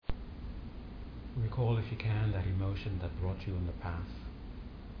Recall, if you can, that emotion that brought you on the path,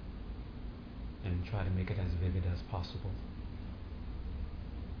 and try to make it as vivid as possible.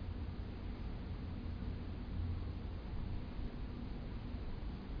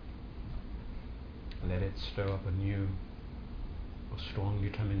 Let it stir up anew a strong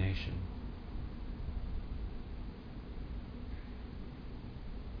determination.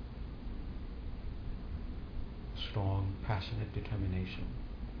 Strong, passionate determination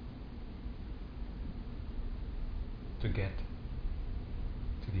to get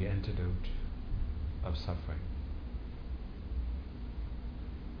to the antidote of suffering.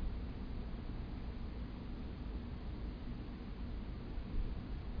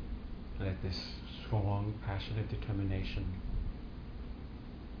 Let this strong, passionate determination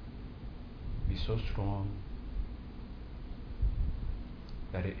be so strong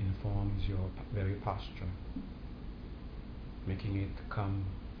that it informs your very posture, making it come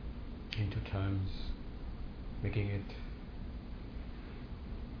into terms, making it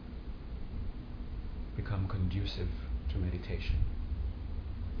become conducive to meditation,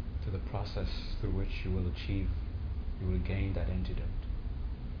 to the process through which you will gain that antidote.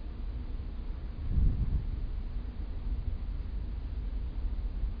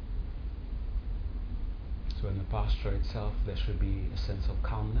 So in the posture itself, there should be a sense of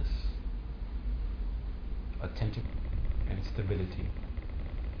calmness, attentive, and stability.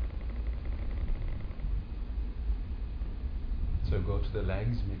 So go to the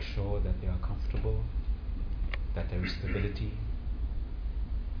legs, make sure that they are comfortable, that there is stability,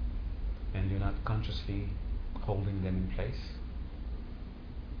 and you're not consciously holding them in place.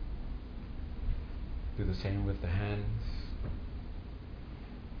 Do the same with the hands.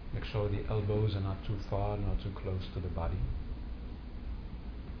 Make sure the elbows are not too far, not too close to the body.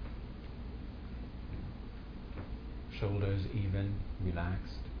 Shoulders even,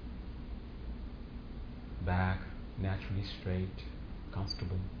 relaxed. Back naturally straight,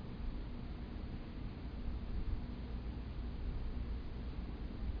 comfortable.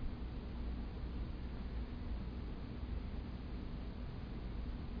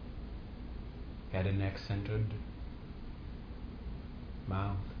 Head and neck centered.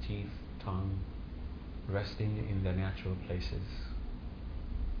 Mouth, teeth, tongue resting in their natural places.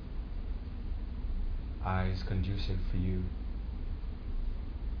 Eyes conducive for you.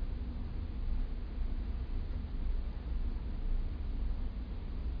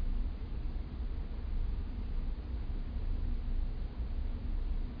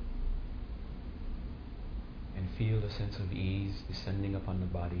 And feel the sense of ease descending upon the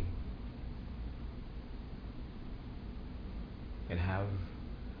body. And have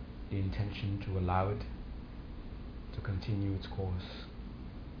the intention to allow it to continue its course.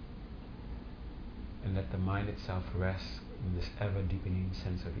 And let the mind itself rest in this ever-deepening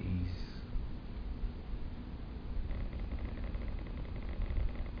sense of ease.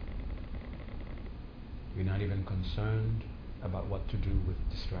 You're not even concerned about what to do with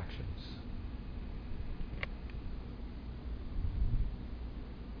distractions.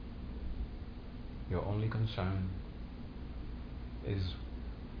 Your only concern is,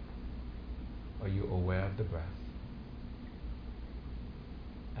 are you aware of the breath?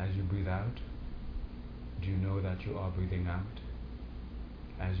 As you breathe out, do you know that you are breathing out?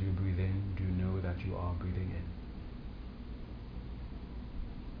 As you breathe in, do you know that you are breathing in?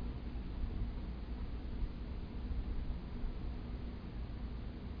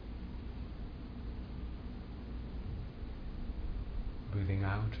 Breathing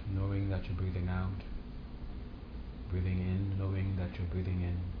out, knowing that you're breathing out. Breathing in, knowing that you're breathing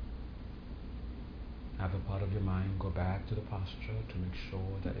in. Have a part of your mind go back to the posture to make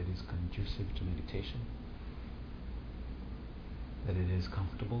sure that it is conducive to meditation, that it is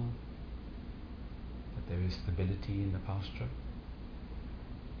comfortable, that there is stability in the posture.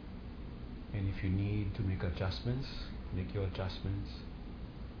 And if you need to make adjustments, make your adjustments,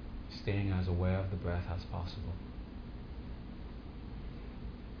 staying as aware of the breath as possible.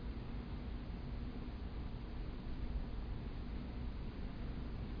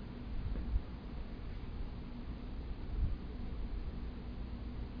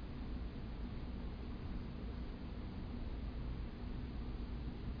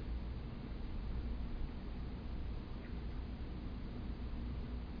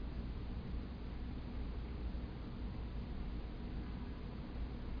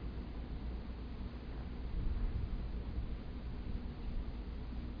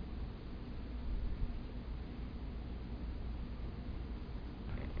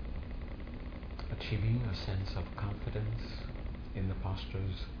 Achieving a sense of confidence in the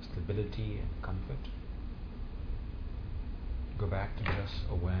posture's stability and comfort. Go back to just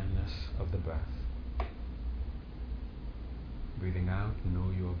awareness of the breath. Breathing out, know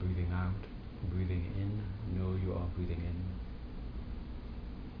you are breathing out. Breathing in, know you are breathing in.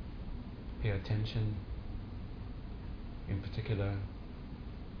 Pay attention, in particular,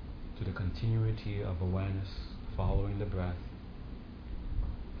 to the continuity of awareness following the breath,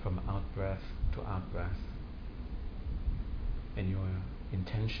 from out-breath to out-breath, and your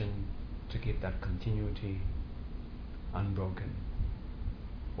intention to keep that continuity unbroken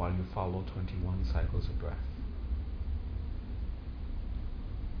while you follow 21 cycles of breath.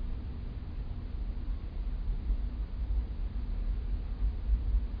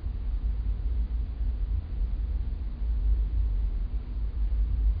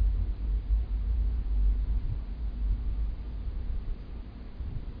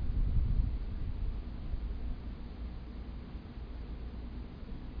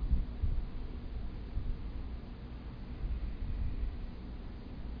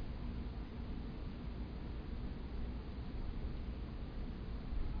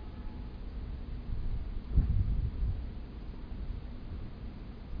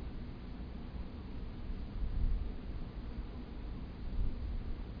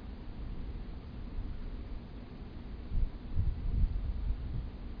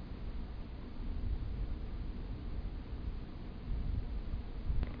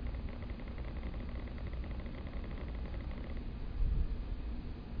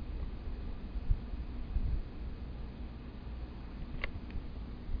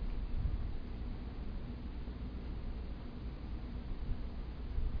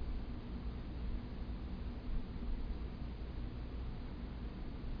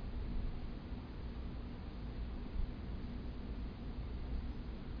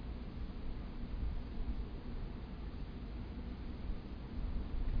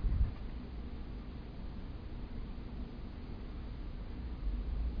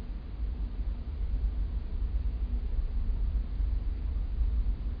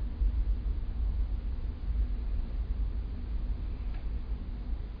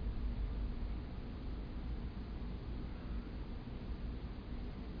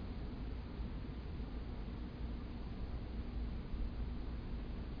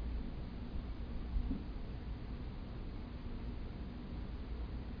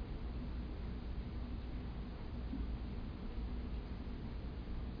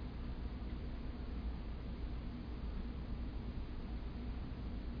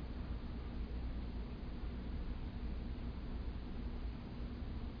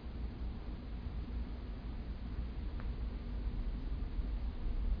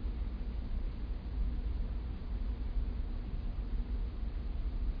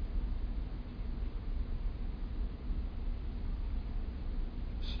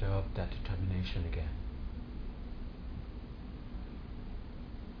 Stir up that determination again.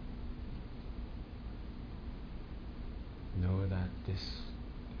 Know that this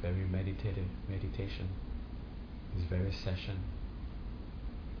very meditative meditation, this very session,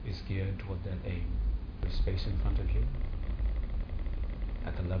 is geared toward that aim. The space in front of you,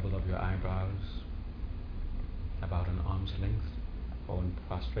 at the level of your eyebrows, about an arm's length or in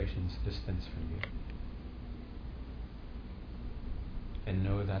prostration's distance from you. And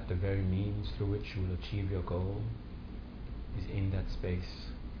know that the very means through which you will achieve your goal is in that space.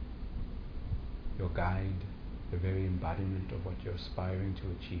 Your guide, the very embodiment of what you're aspiring to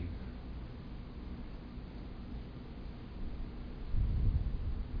achieve.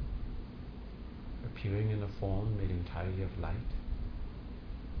 Appearing in a form made entirely of light.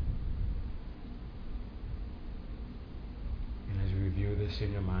 And as you review this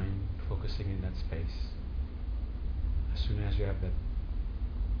in your mind, focusing in that space, as soon as you have that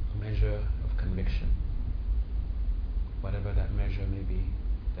measure of conviction, whatever that measure may be,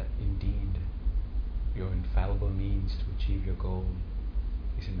 that indeed your infallible means to achieve your goal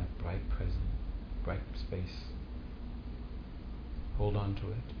is in that bright present, bright space. Hold on to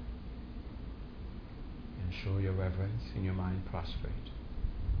it and show your reverence in your mind prostrate.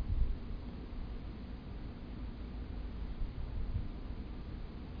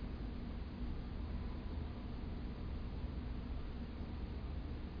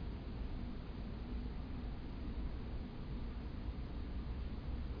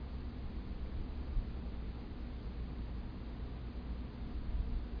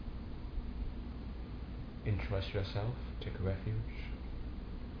 Entrust yourself, take refuge.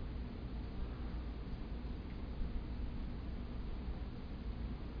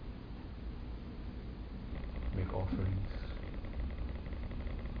 Make offerings.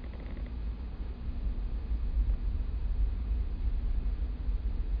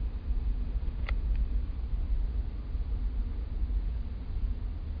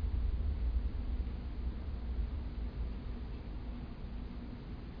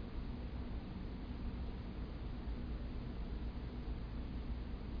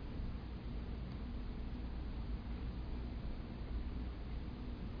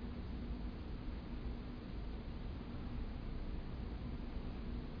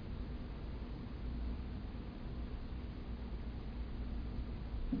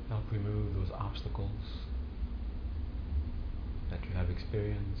 Help remove those obstacles that you have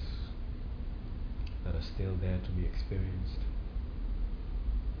experienced, that are still there to be experienced,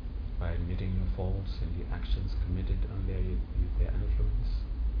 by admitting your faults and the actions committed under their influence,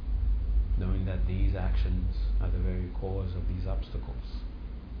 knowing that these actions are the very cause of these obstacles.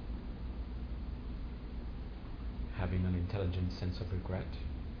 Having an intelligent sense of regret.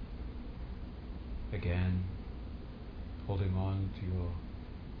 Again, holding on to your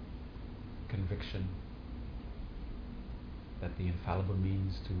conviction that the infallible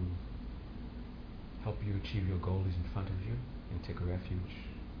means to help you achieve your goal is in front of you, and take refuge,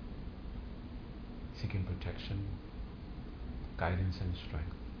 seeking protection, guidance and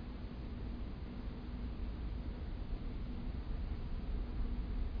strength.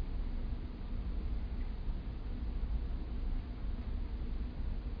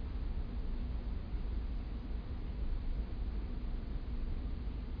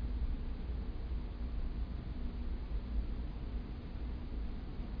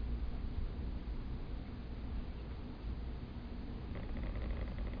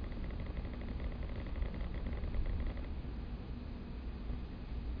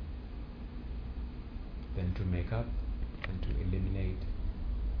 Then to make up and to eliminate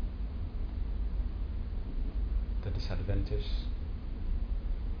the disadvantage,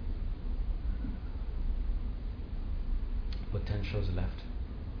 potentials left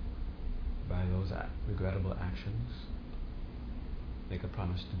by those regrettable actions, make a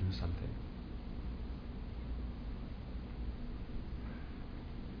promise to do something.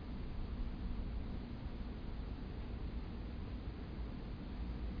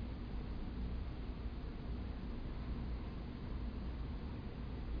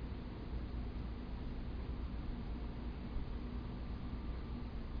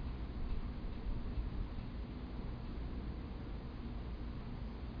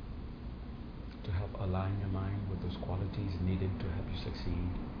 To help align your mind with those qualities needed to help you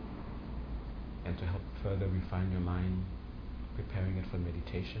succeed, and to help further refine your mind, preparing it for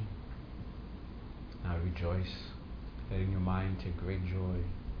meditation. Now rejoice, letting your mind take great joy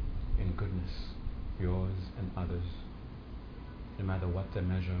in goodness, yours and others, no matter what the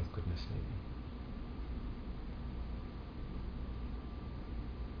measure of goodness may be.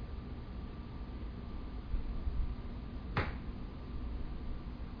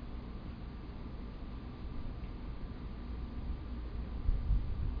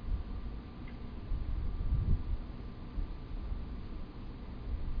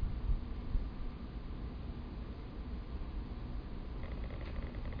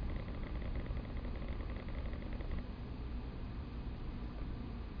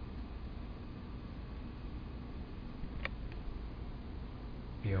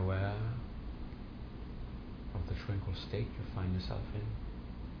 Be aware of the tranquil state you find yourself in,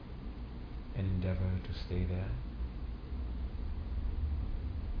 and endeavor to stay there.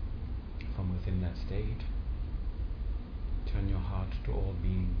 From within that state, turn your heart to all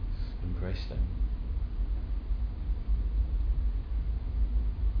beings, embrace them.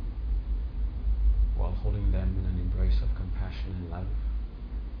 While holding them in an embrace of compassion and love,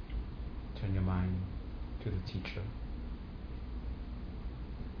 turn your mind to the teacher,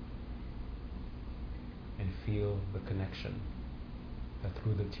 and feel the connection, that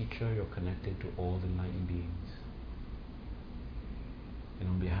through the teacher you're connected to all the enlightened beings. And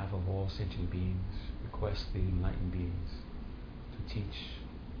on behalf of all sentient beings, request the enlightened beings to teach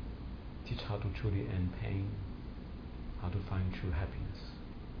how to truly end pain, how to find true happiness.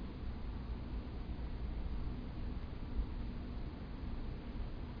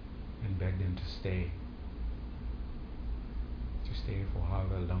 And beg them to stay for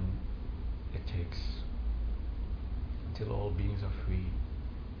however long it takes, until all beings are free,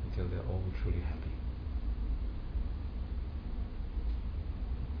 until they're all truly happy.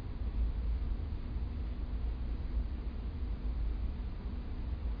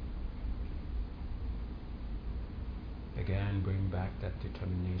 Again, bring back that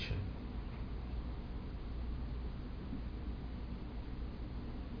determination.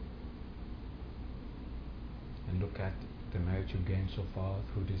 And look at the merit you've gained so far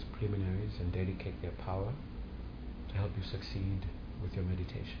through these preliminaries, and dedicate their power to help you succeed with your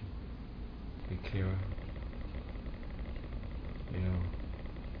meditation. Be clearer,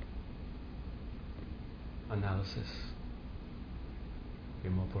 analysis, be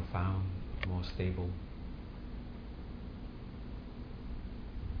more profound, more stable.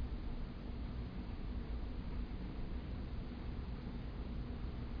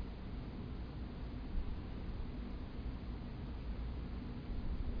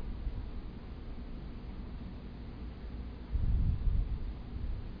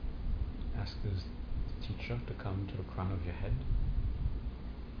 ask the teacher to come to the crown of your head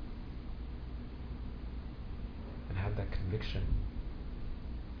and have that conviction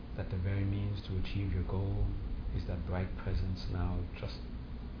that the very means to achieve your goal is that bright presence now just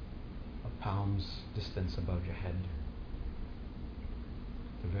a palm's distance above your head.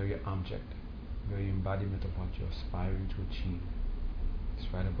 The very object, very embodiment of what you're aspiring to achieve is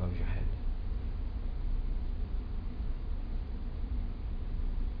right above your head.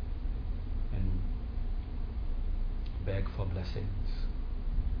 And beg for blessings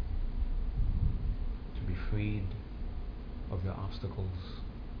to be freed of your obstacles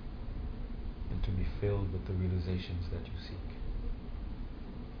and to be filled with the realizations that you seek.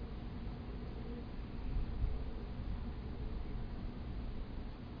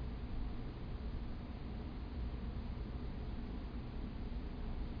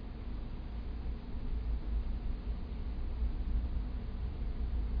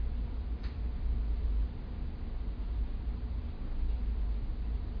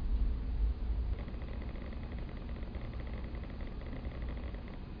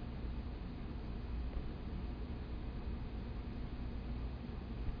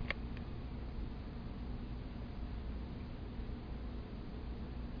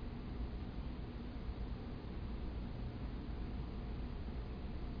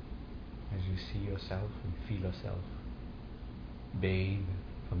 As you see yourself and feel yourself bathe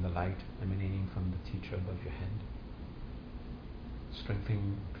from the light emanating from the teacher above your head,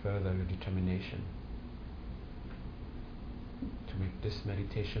 strengthening further your determination to make this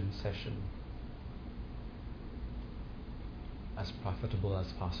meditation session as profitable as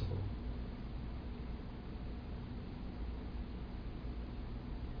possible.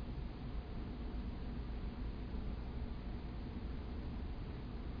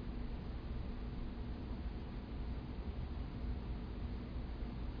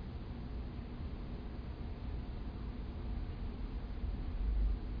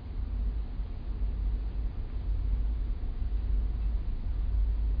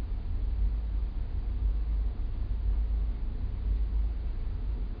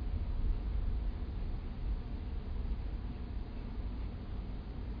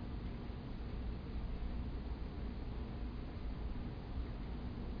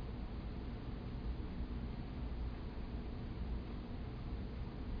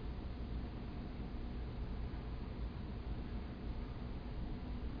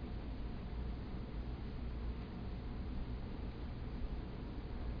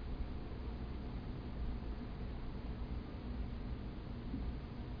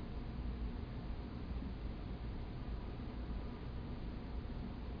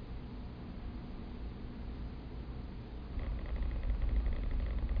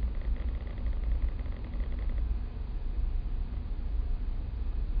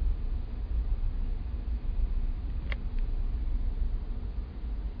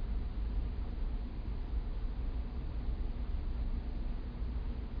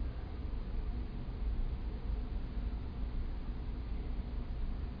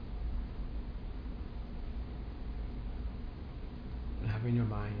 Have in your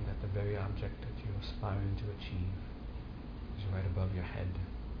mind that the very object that you're aspiring to achieve is right above your head,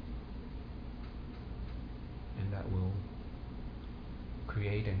 and that will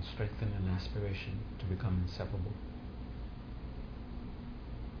create and strengthen an aspiration to become inseparable.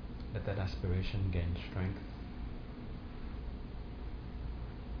 Let that aspiration gain strength,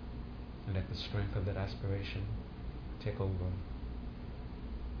 and let the strength of that aspiration take over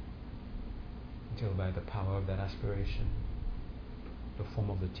until by the power of that aspiration the form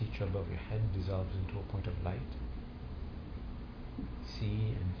of the teacher above your head dissolves into a point of light.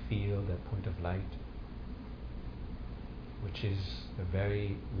 See and feel that point of light, which is the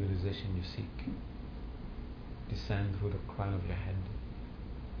very realization you seek. Descend through the crown of your head,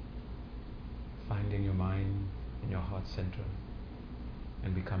 finding your mind in your heart center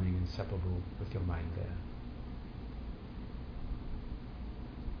and becoming inseparable with your mind there.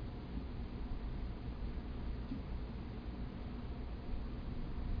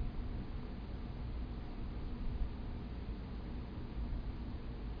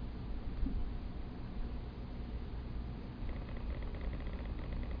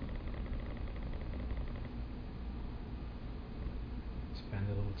 Spend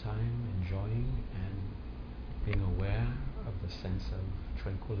a little time enjoying and being aware of the sense of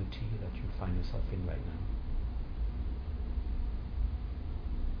tranquility that you find yourself in right now.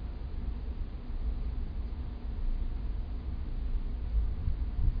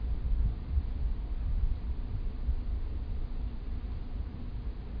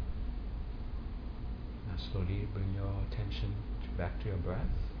 Now slowly bring your attention back to your breath.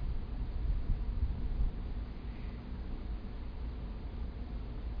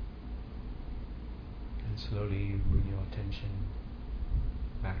 slowly bring your attention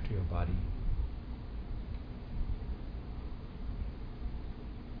back to your body.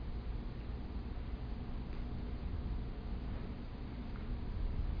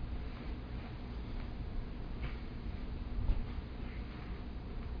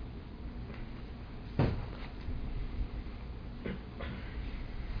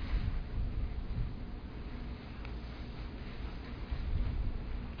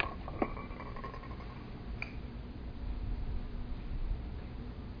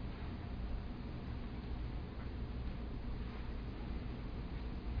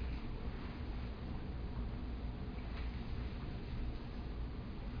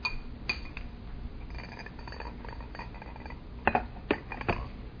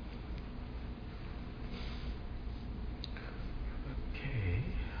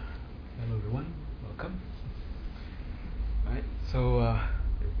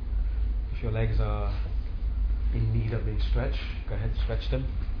 If your legs are in need of being stretched, go ahead, stretch them.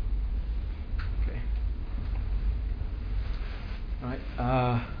 Okay. All right.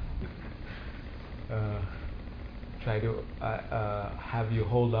 Try to have you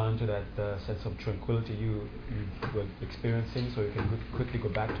hold on to that sense of tranquility you were experiencing, so you can quickly go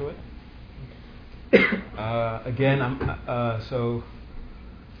back to it. Again, so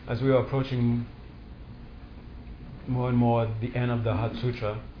as we are approaching more and more the end of the Heart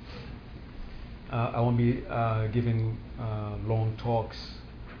Sutra, I won't be giving long talks.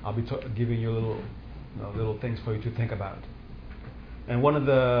 I'll be giving you little things for you to think about. And one of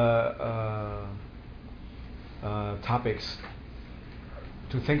the topics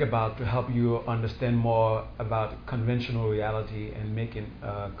to think about to help you understand more about conventional reality and making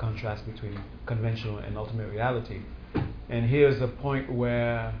contrast between conventional and ultimate reality. And here's the point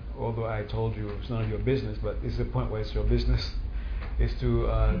where, although I told you it's none of your business, but this is the point where it's your business, is to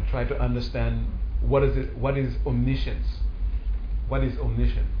try to understand what is omniscience. What is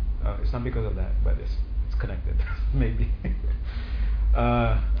omniscient? It's not because of that, but it's connected, maybe.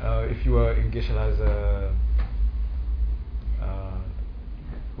 If you were in Geshe-la's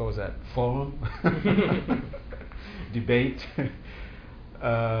what was that, forum? Debate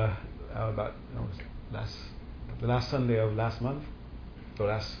about the last Sunday of last month, or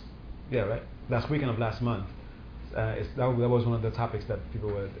last weekend of last month. That was one of the topics that people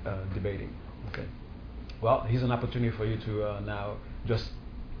were debating. Okay. Well, here's an opportunity for you to now just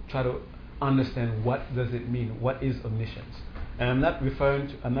try to understand what does it mean. What is omniscience? And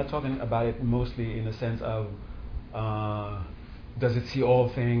I'm not talking about it mostly in the sense of does it see all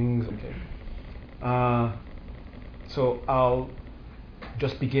things? Okay. So I'll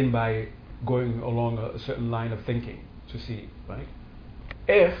just begin by going along a certain line of thinking to see, right?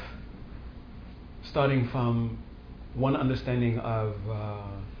 If starting from one understanding of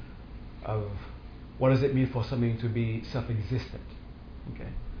what does it mean for something to be self-existent? Okay.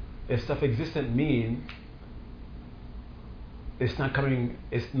 If self-existent means it's not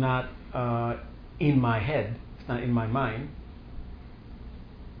in my head, it's not in my mind,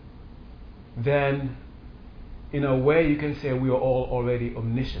 then in a way you can say we are all already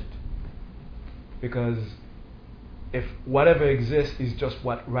omniscient. Because if whatever exists is just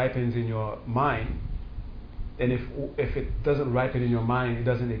what ripens in your mind, and if it doesn't ripen in your mind, it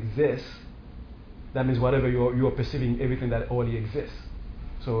doesn't exist, that means whatever you are perceiving, everything that already exists.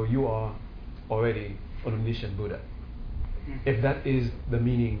 So you are already an omniscient Buddha. If that is the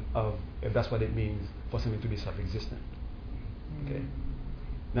meaning if that's what it means for something to be self-existent. Okay.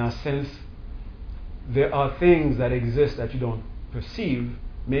 Now, since there are things that exist that you don't perceive,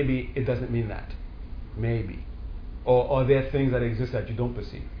 maybe it doesn't mean that. Maybe. Or there are things that exist that you don't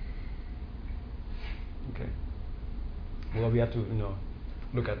perceive. Okay. Well, we have to,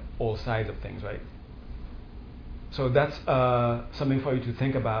 look at all sides of things, right? So that's something for you to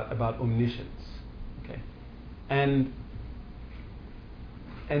think about omniscience. Okay. And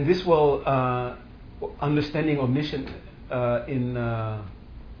this will understanding omniscience in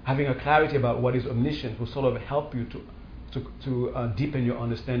having a clarity about what is omniscience will sort of help you to deepen your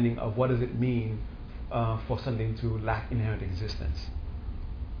understanding of what does it mean for something to lack inherent existence.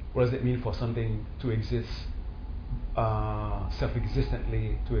 What does it mean for something to exist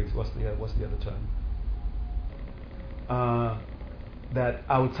self-existently? What's the other term? That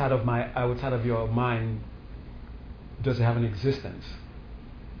outside of your mind does it have an existence?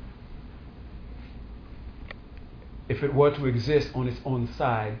 If it were to exist on its own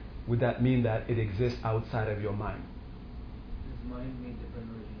side, would that mean that it exists outside of your mind? Does mind mean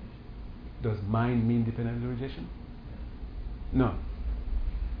dependent origination? Does mind mean dependent origination? No.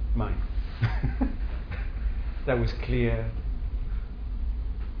 Mind. That was clear.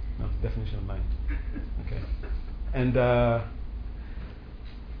 No, definition of mind. Okay, and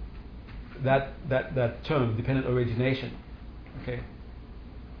that term, dependent origination. Okay,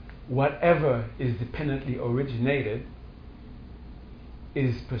 whatever is dependently originated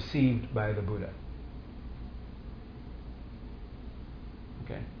is perceived by the Buddha.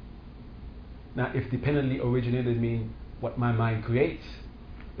 Okay. Now, if dependently originated means what my mind creates,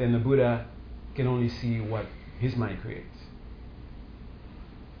 then the Buddha can only see what his mind creates.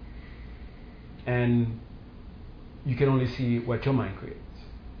 And you can only see what your mind creates.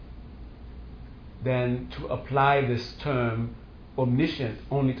 Then to apply this term omniscient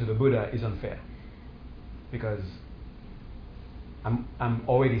only to the Buddha is unfair, because I'm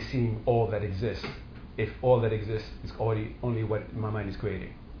already seeing all that exists, if all that exists is already only what my mind is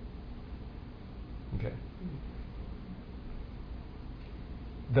creating. Okay.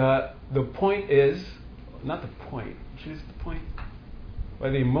 The point is, not the point, which is the point,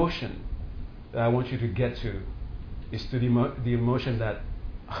 but the emotion that I want you to get to is to the emotion that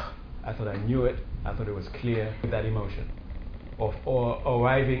I thought I knew it, I thought it was clear. That emotion of or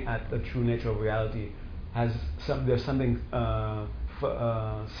arriving at the true nature of reality there's something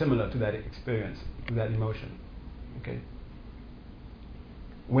similar to that experience, to that emotion. Okay.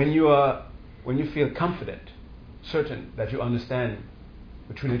 When you feel confident, certain that you understand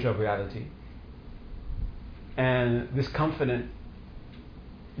the true nature of reality, and this confident,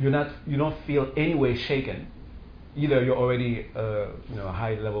 you don't feel any way shaken. Either you're already a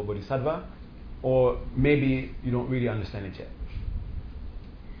high level bodhisattva, or maybe you don't really understand it yet.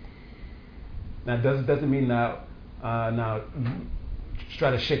 Now, doesn't mean now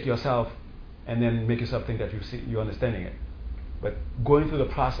try to shake yourself and then make yourself think that you're understanding it. But going through the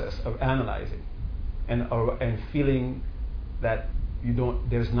process of analyzing and feeling that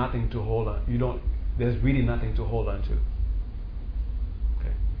there's nothing to hold on. There's really nothing to hold on to.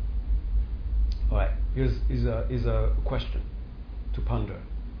 Okay. All right. Here's a question to ponder.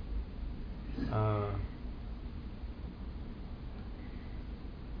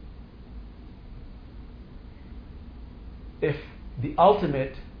 If the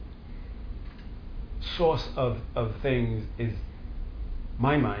ultimate source of things is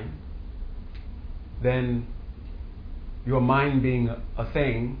my mind, then your mind being a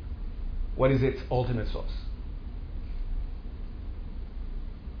thing, what is its ultimate source?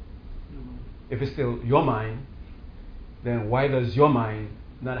 If it's still your mind, then why does your mind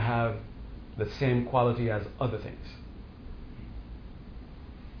not have the same quality as other things?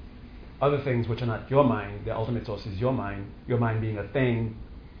 Other things which are not your mind, the ultimate source is your mind being a thing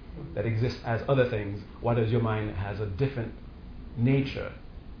that exists as other things. Why does your mind has a different nature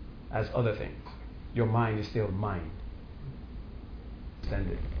as other things? Your mind is still mind.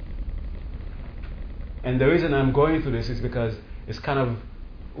 Extended. And the reason I'm going through this is because it's kind of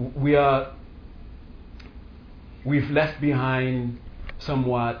we've left behind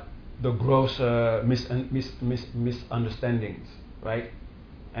somewhat the grosser misunderstandings, right?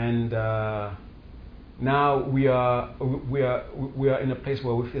 And now we are in a place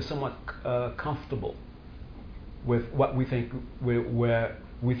where we feel somewhat comfortable with what we think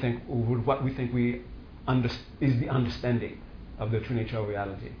is the understanding of the true nature of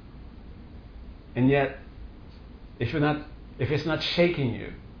reality. And yet, if it's not shaking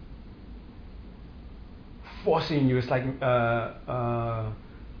you, forcing you, it's like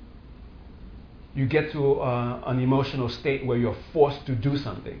you get to an emotional state where you're forced to do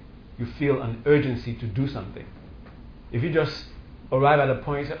something. You feel an urgency to do something. If you just arrive at a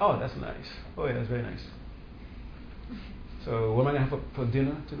point and say, "Oh, that's nice. Oh, yeah, that's very nice. So, what am I going to have for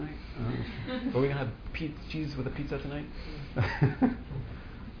dinner tonight? Are we going to have cheese with a pizza tonight?"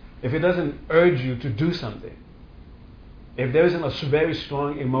 If it doesn't urge you to do something, if there isn't a very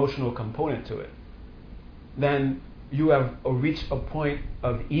strong emotional component to it, then you have reached a point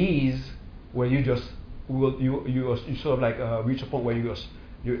of ease where you just you sort of like reach a point where you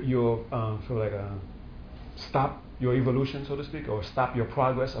sort of like stop your evolution, so to speak, or stop your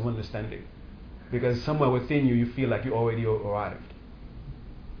progress of understanding, because somewhere within you feel like you already arrived.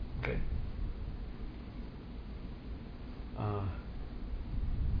 Okay.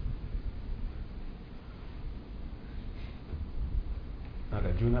 Not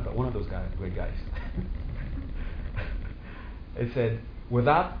a Juna, but one of those guys, great guys. It said,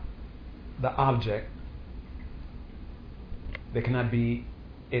 without the object, there cannot be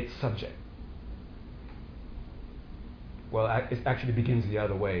its subject. Well, it actually begins the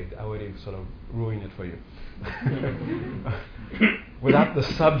other way. I already sort of ruined it for you. Without the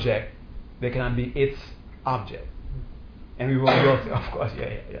subject, there cannot be its object. And we will go through, of course,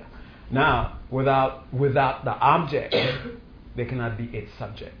 yeah. Now, without the object, there cannot be its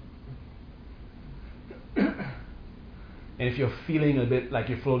subject. And if you're feeling a bit like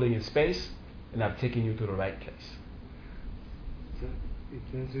you're floating in space, then I've taken you to the right place. So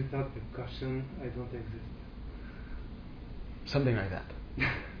it means without the cushion, I don't exist. Something like that.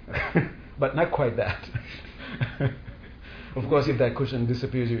 But not quite that. Of course, if that cushion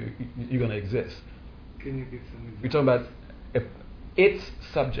disappears, you're going to exist. Can you give some examples? We're talking about its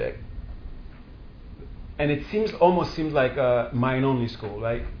subject. And it almost seems like a mind-only school,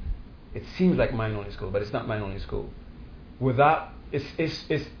 right? It seems like mind-only school, but it's not mind-only school.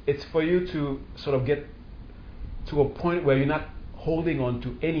 It's for you to sort of get to a point where you're not holding on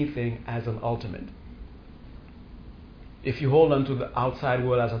to anything as an ultimate. If you hold on to the outside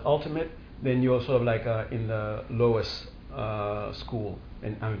world as an ultimate, then you're sort of like in the lowest school.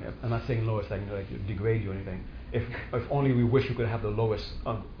 And I mean, I'm not saying lowest like you degrade you or anything. If only we wish we could have the lowest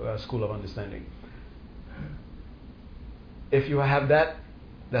school of understanding. If you have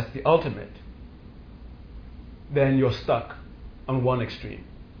that's the ultimate, then you're stuck on one extreme.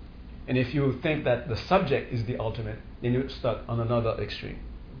 And if you think that the subject is the ultimate, then you're stuck on another extreme.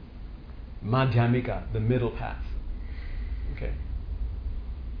 Madhyamika, the middle path. Okay.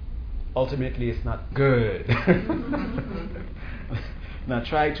 Ultimately, it's not good. Now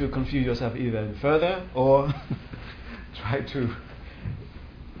try to confuse yourself even further, or try to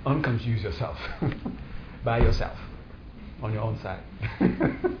unconfuse yourself by yourself on your own side.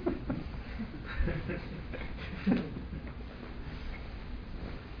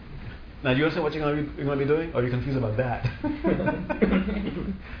 Now, do you understand what you're going to be doing, or are you confused about that?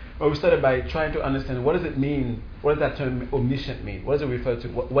 Well, we started by trying to understand what does it mean, what does that term omniscient mean? What does it refer to?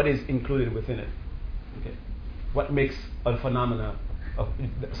 What is included within it? Okay. What makes a phenomena of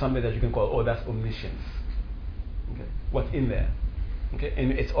something that you can call, that's omniscience? Okay. What's in there? Okay.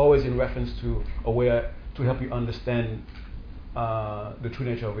 And it's always in reference to to help you understand the true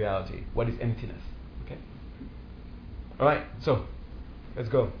nature of reality. What is emptiness? Okay. All right. So, let's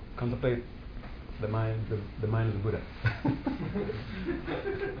go. Contemplate the mind of the Buddha.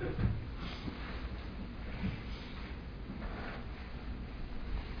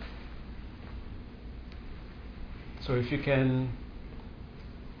 So if you can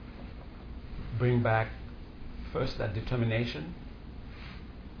bring back first that determination,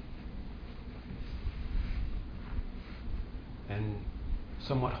 and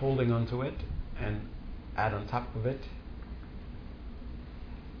somewhat holding on to it, and add on top of it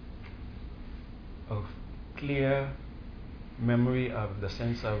of clear memory of the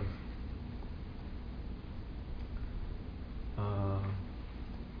sense of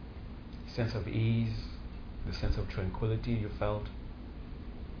ease, the sense of tranquility you felt,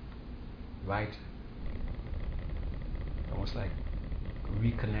 right? Almost like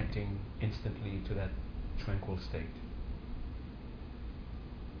reconnecting instantly to that tranquil state.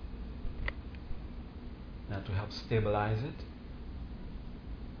 Now, to help stabilize it,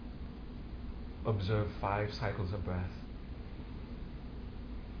 observe 5 cycles of breath,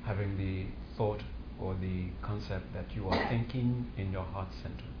 having the thought or the concept that you are thinking in your heart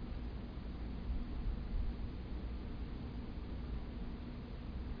center.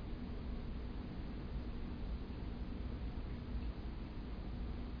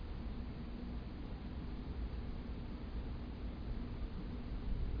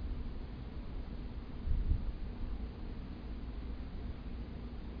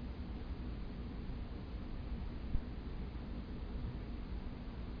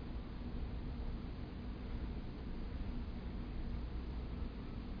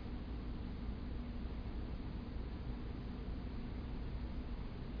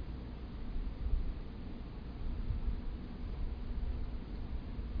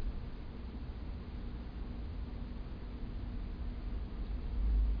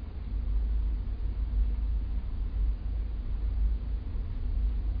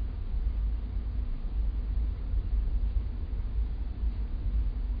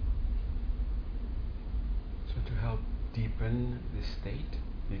 To help deepen this state,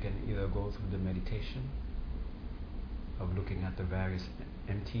 you can either go through the meditation of looking at the various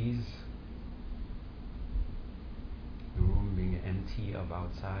empties, the room being empty of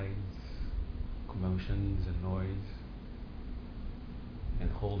outsides, commotions and noise, and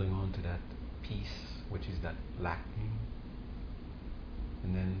holding on to that peace, which is that lacking,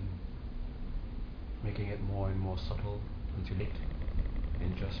 and then making it more and more subtle until it,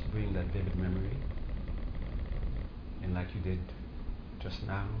 and just bring that vivid memory. And like you did just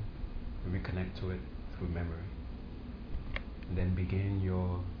now, reconnect to it through memory. And then begin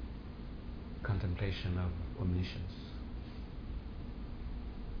your contemplation of omniscience.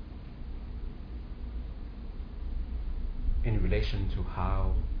 In relation to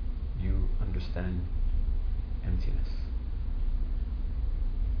how you understand emptiness.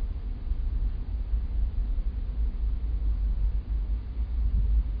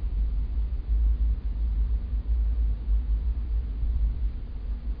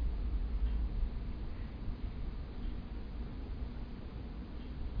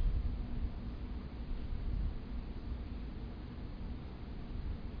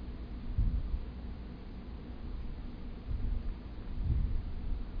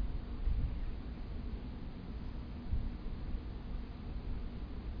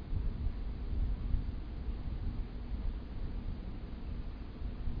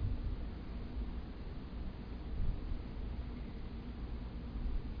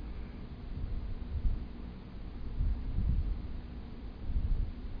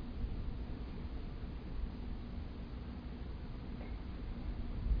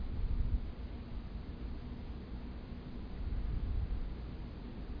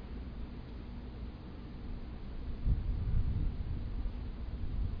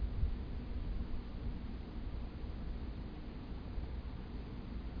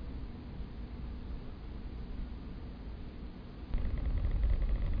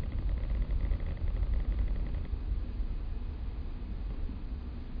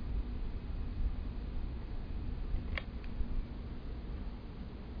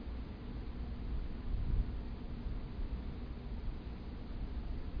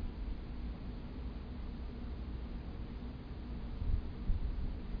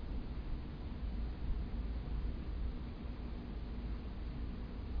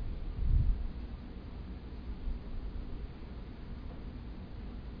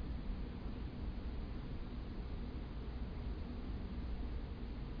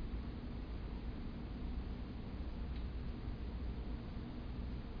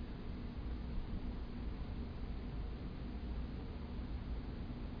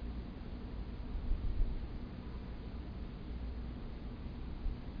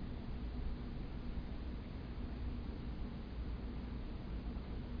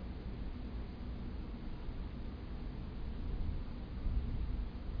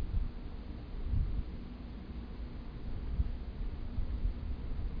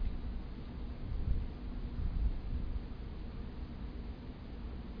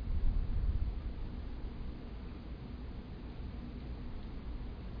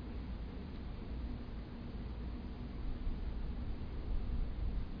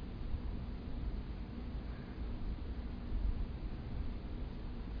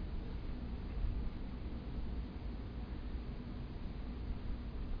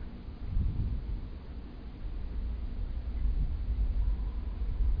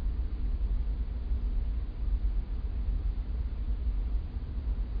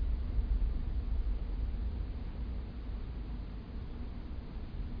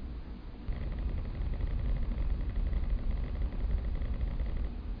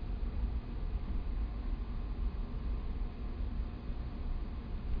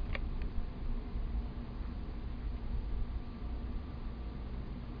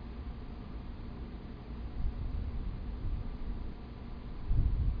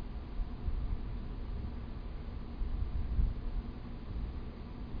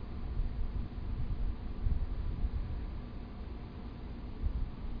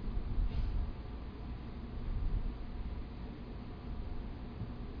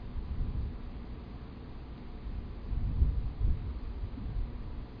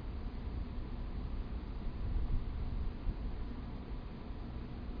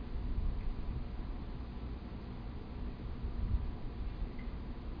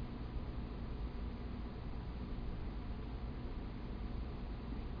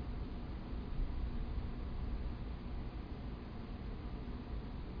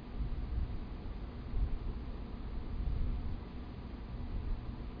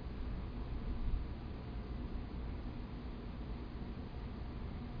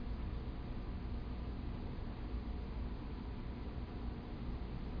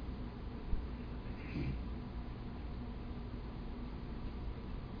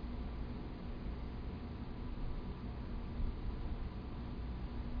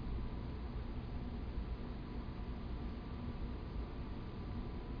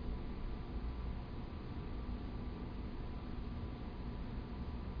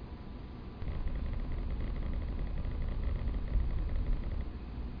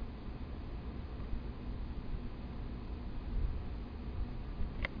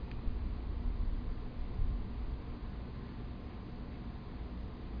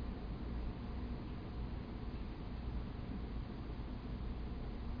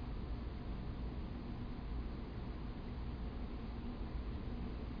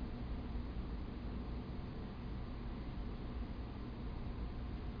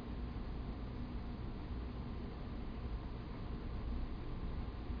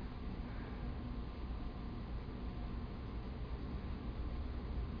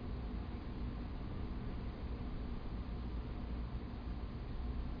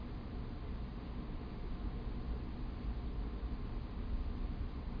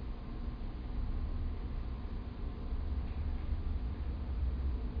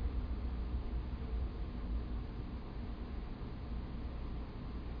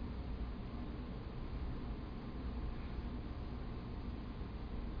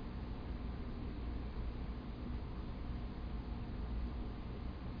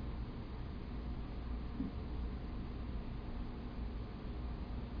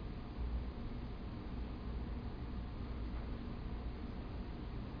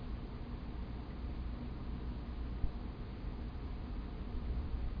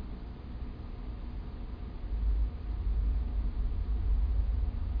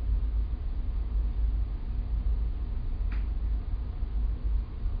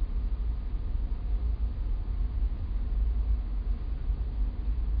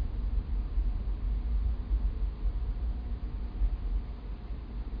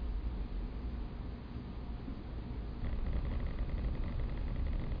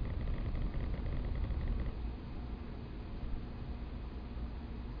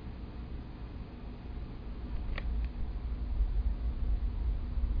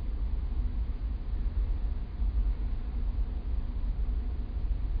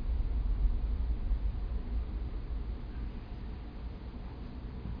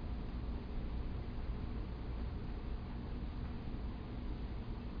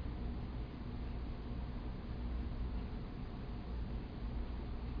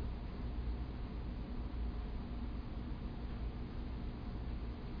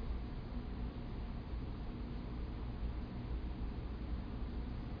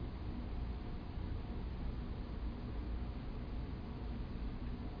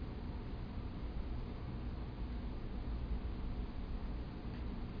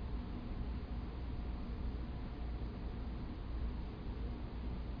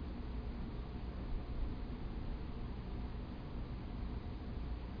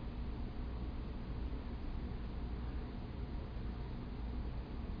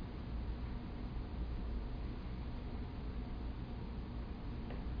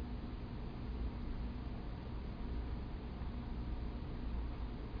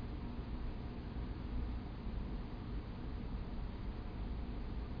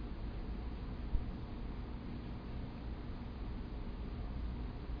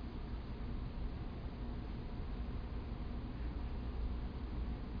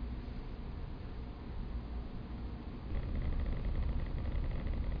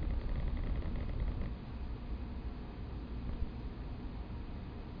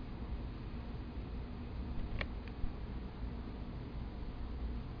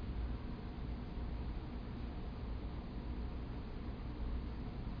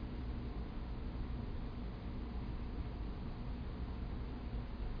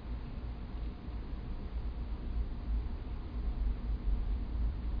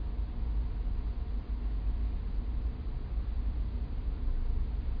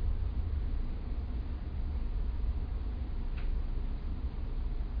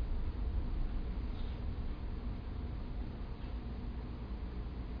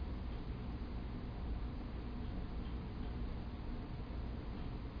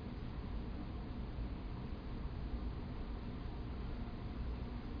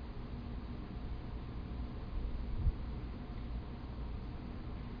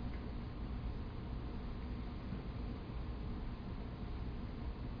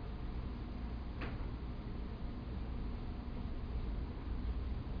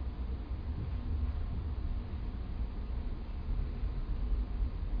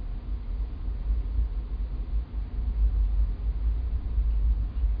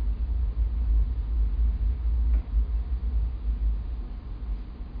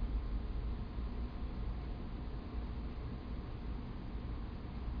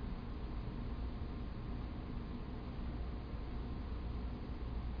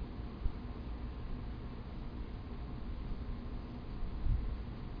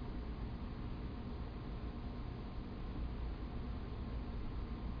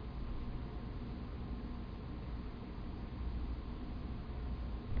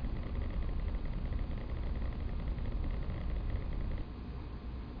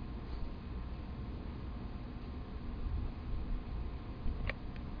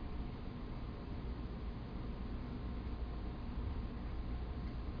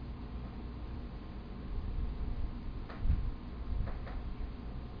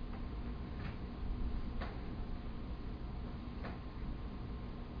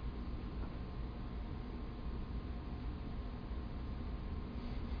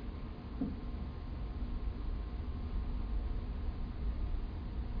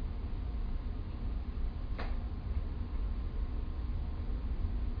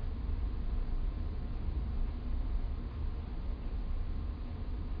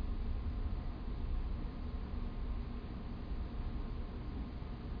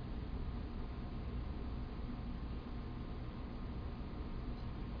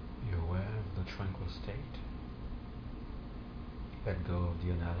 tranquil state. Let go of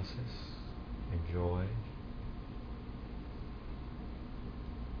the analysis. Enjoy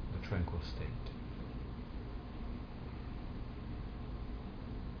the tranquil state.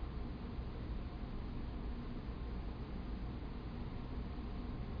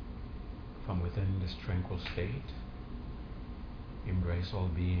 From within this tranquil state, embrace all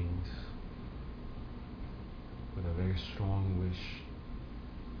beings with a very strong wish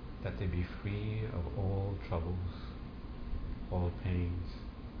that they be free of all troubles, all pains,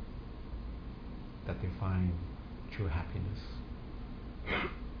 that they find true happiness.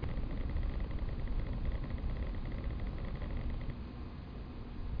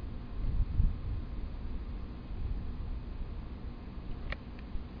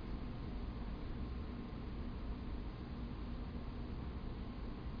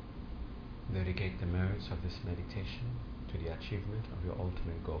 Dedicate the merits of this meditation to the achievement of your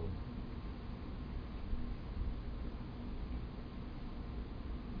ultimate goal.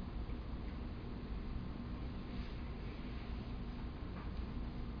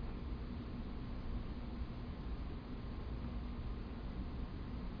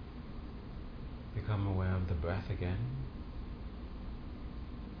 Become aware of the breath again.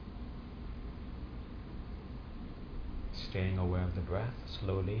 Staying aware of the breath,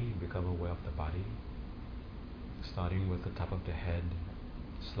 slowly become aware of the body, starting with the top of the head,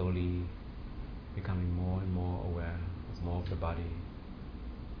 slowly becoming more and more aware of more of the body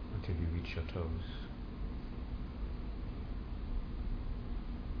until you reach your toes.